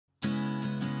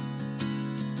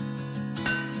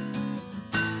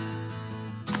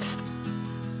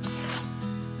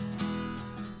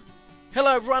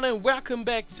Hello everyone and welcome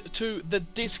back to the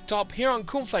desktop here on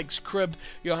Cornflake's Crib,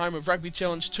 your home of Rugby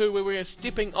Challenge 2, where we are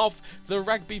stepping off the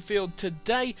rugby field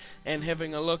today and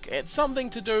having a look at something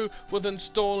to do with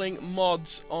installing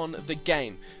mods on the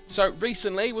game. So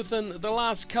recently, within the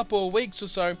last couple of weeks or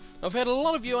so, I've had a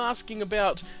lot of you asking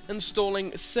about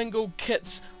installing single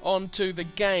kits onto the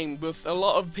game, with a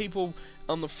lot of people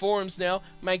on the forums now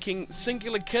making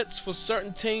singular kits for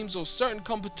certain teams or certain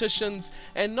competitions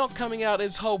and not coming out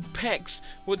as whole packs,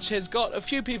 which has got a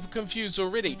few people confused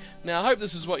already. Now I hope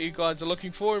this is what you guys are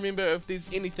looking for. Remember, if there's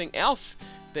anything else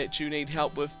that you need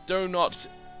help with, do not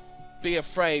be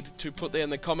afraid to put that in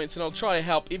the comments, and I'll try to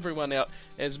help everyone out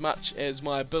as much as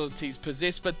my abilities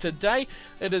possess. But today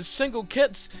it is single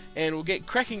kits and we'll get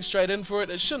cracking straight in for it.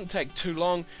 It shouldn't take too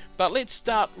long, but let's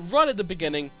start right at the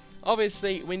beginning.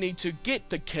 Obviously we need to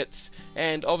get the kits,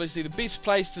 and obviously the best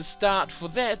place to start for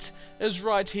that is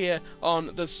right here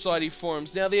on the Society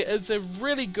forums. Now there is a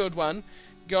really good one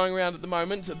going around at the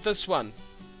moment, this one.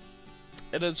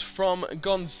 It is from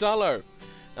Gonzalo.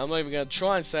 I'm not even going to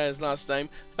try and say his last name,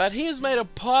 but he has made a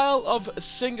pile of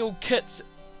single kits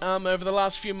over the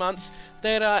last few months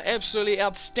that are absolutely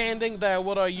outstanding. They are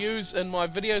what I use in my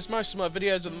videos, most of my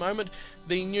videos at the moment.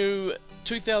 The new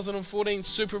 2014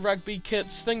 Super Rugby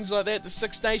kits, things like that, the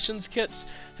Six Nations kits,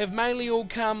 have mainly all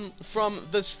come from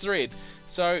this thread.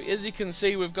 So as you can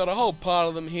see, we've got a whole pile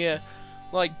of them here,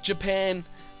 like Japan.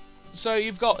 So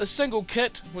you've got a single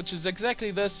kit, which is exactly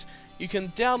this. You can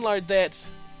download that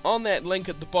on that link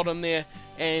at the bottom there,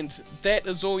 and that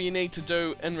is all you need to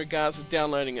do in regards to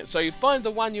downloading it. So you find the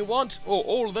one you want, or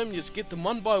all of them, just get them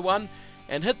one by one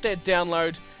and hit that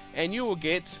download, and you will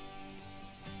get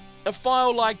a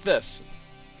file like this.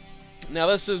 Now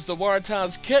this is the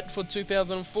Waratahs kit for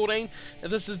 2014,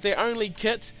 and this is their only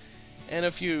kit, and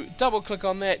if you double click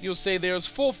on that, you'll see there's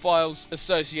 4 files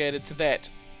associated to that.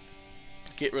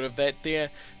 Get rid of that there,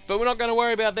 but we're not going to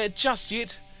worry about that just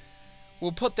yet.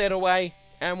 We'll put that away,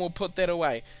 and we'll put that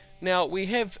away. Now we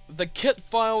have the kit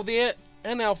file there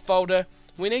in our folder.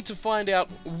 We need to find out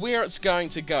where it's going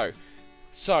to go.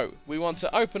 So we want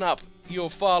to open up your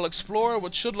file explorer,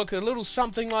 which should look a little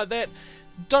something like that.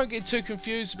 Don't get too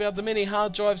confused about the many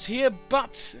hard drives here,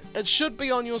 but it should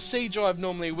be on your C drive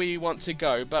normally where you want to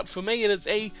go, but for me it is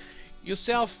E.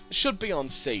 Yourself should be on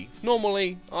C.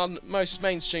 Normally on most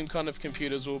mainstream kind of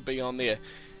computers will be on there.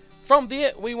 From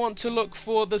there we want to look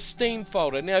for the Steam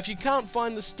folder. Now if you can't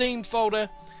find the Steam folder,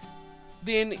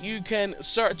 then you can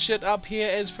search it up here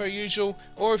as per usual,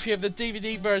 or if you have the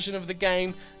DVD version of the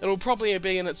game, it'll probably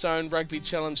be in its own Rugby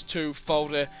Challenge 2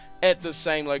 folder at the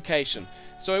same location.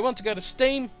 So we want to go to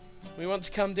Steam, we want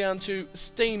to come down to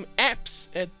Steam Apps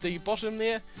at the bottom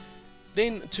there,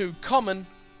 then to Common,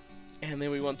 and then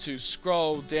we want to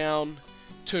scroll down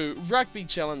to Rugby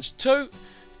Challenge 2,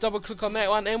 double click on that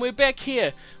one, and we're back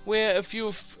here, where if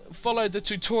you've followed the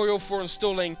tutorial for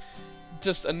installing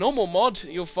just a normal mod,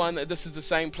 you'll find that this is the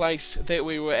same place that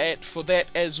we were at for that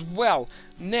as well.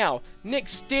 Now,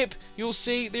 next step, you'll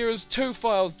see there is 2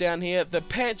 files down here, the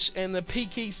patch and the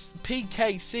PKCMN,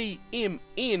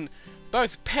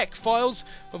 both pack files.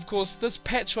 Of course, this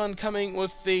patch one coming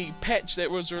with the patch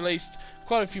that was released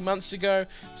quite a few months ago,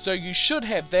 so you should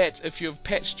have that if you've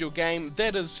patched your game.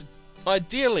 That is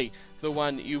ideally the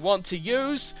one you want to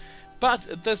use.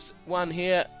 But this one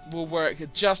here will work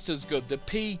just as good. The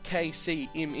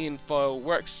PKCMN file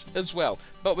works as well.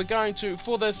 But we're going to,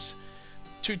 for this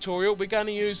tutorial, we're going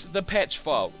to use the patch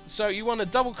file. So you want to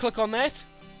double click on that,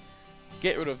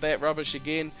 get rid of that rubbish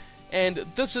again, and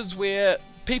this is where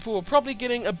people are probably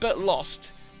getting a bit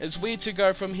lost, is where to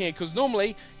go from here, because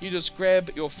normally you just grab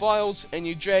your files and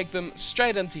you drag them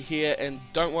straight into here and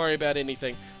don't worry about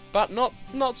anything. But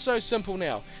not so simple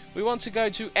now. We want to go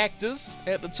to Actors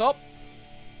at the top,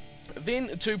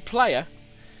 then to Player,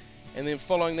 and then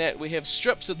following that we have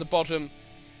Strips at the bottom.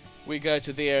 We go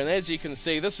to there, and as you can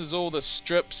see, this is all the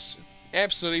strips,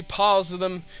 absolutely piles of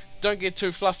them. Don't get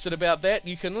too flustered about that.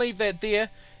 You can leave that there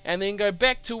and then go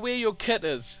back to where your kit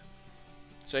is.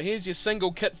 So here's your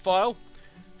single kit file,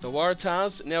 the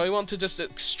Waratahs. Now we want to just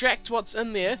extract what's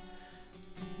in there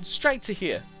straight to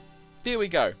here. There we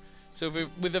go. So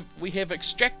we have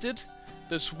extracted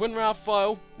this WinRAR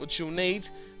file, which you'll need.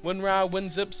 WinRAR,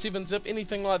 WinZip, 7-zip,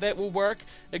 anything like that will work.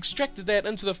 Extracted that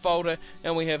into the folder,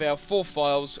 and we have our 4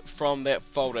 files from that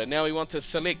folder. Now we want to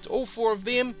select all 4 of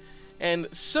them and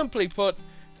simply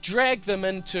drag them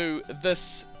into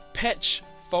this patch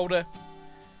folder,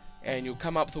 and you'll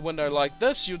come up with a window like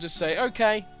this. You'll just say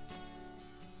OK,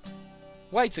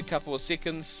 wait a couple of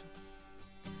seconds,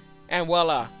 and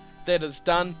voila, that is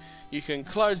done. You can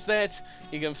close that,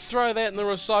 you can throw that in the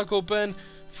recycle bin,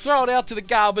 throw it out to the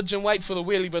garbage and wait for the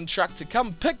wheelie bin truck to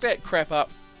come pick that crap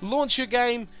up, launch your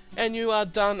game, and you are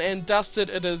done and dusted.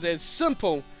 It is as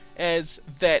simple as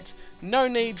that. No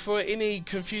need for any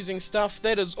confusing stuff.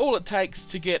 That is all it takes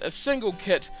to get a single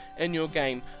kit in your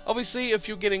game. Obviously, if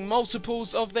you're getting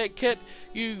multiples of that kit,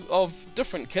 of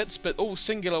different kits, but all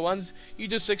singular ones, you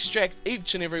just extract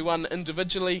each and every one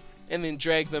individually and then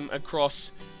drag them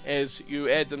across as you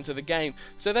add them to the game.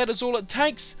 So that is all it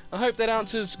takes. I hope that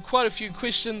answers quite a few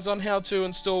questions on how to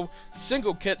install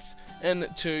single kits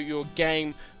into your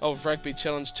game of Rugby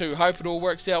Challenge 2. Hope it all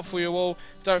works out for you all.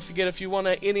 Don't forget, if you want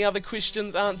any other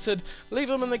questions answered, leave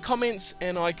them in the comments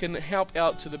and I can help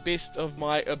out to the best of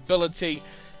my ability.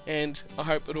 And I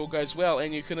hope it all goes well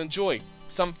and you can enjoy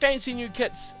some fancy new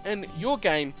kits in your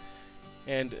game.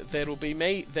 And that'll be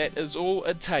me. That is all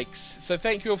it takes. So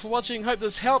thank you all for watching. Hope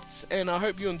this helped and I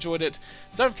hope you enjoyed it.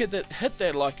 Don't forget to hit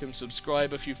that like and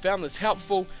subscribe if you found this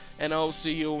helpful, and I'll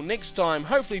see you all next time,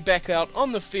 hopefully back out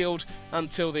on the field.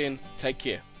 Until then, take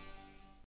care.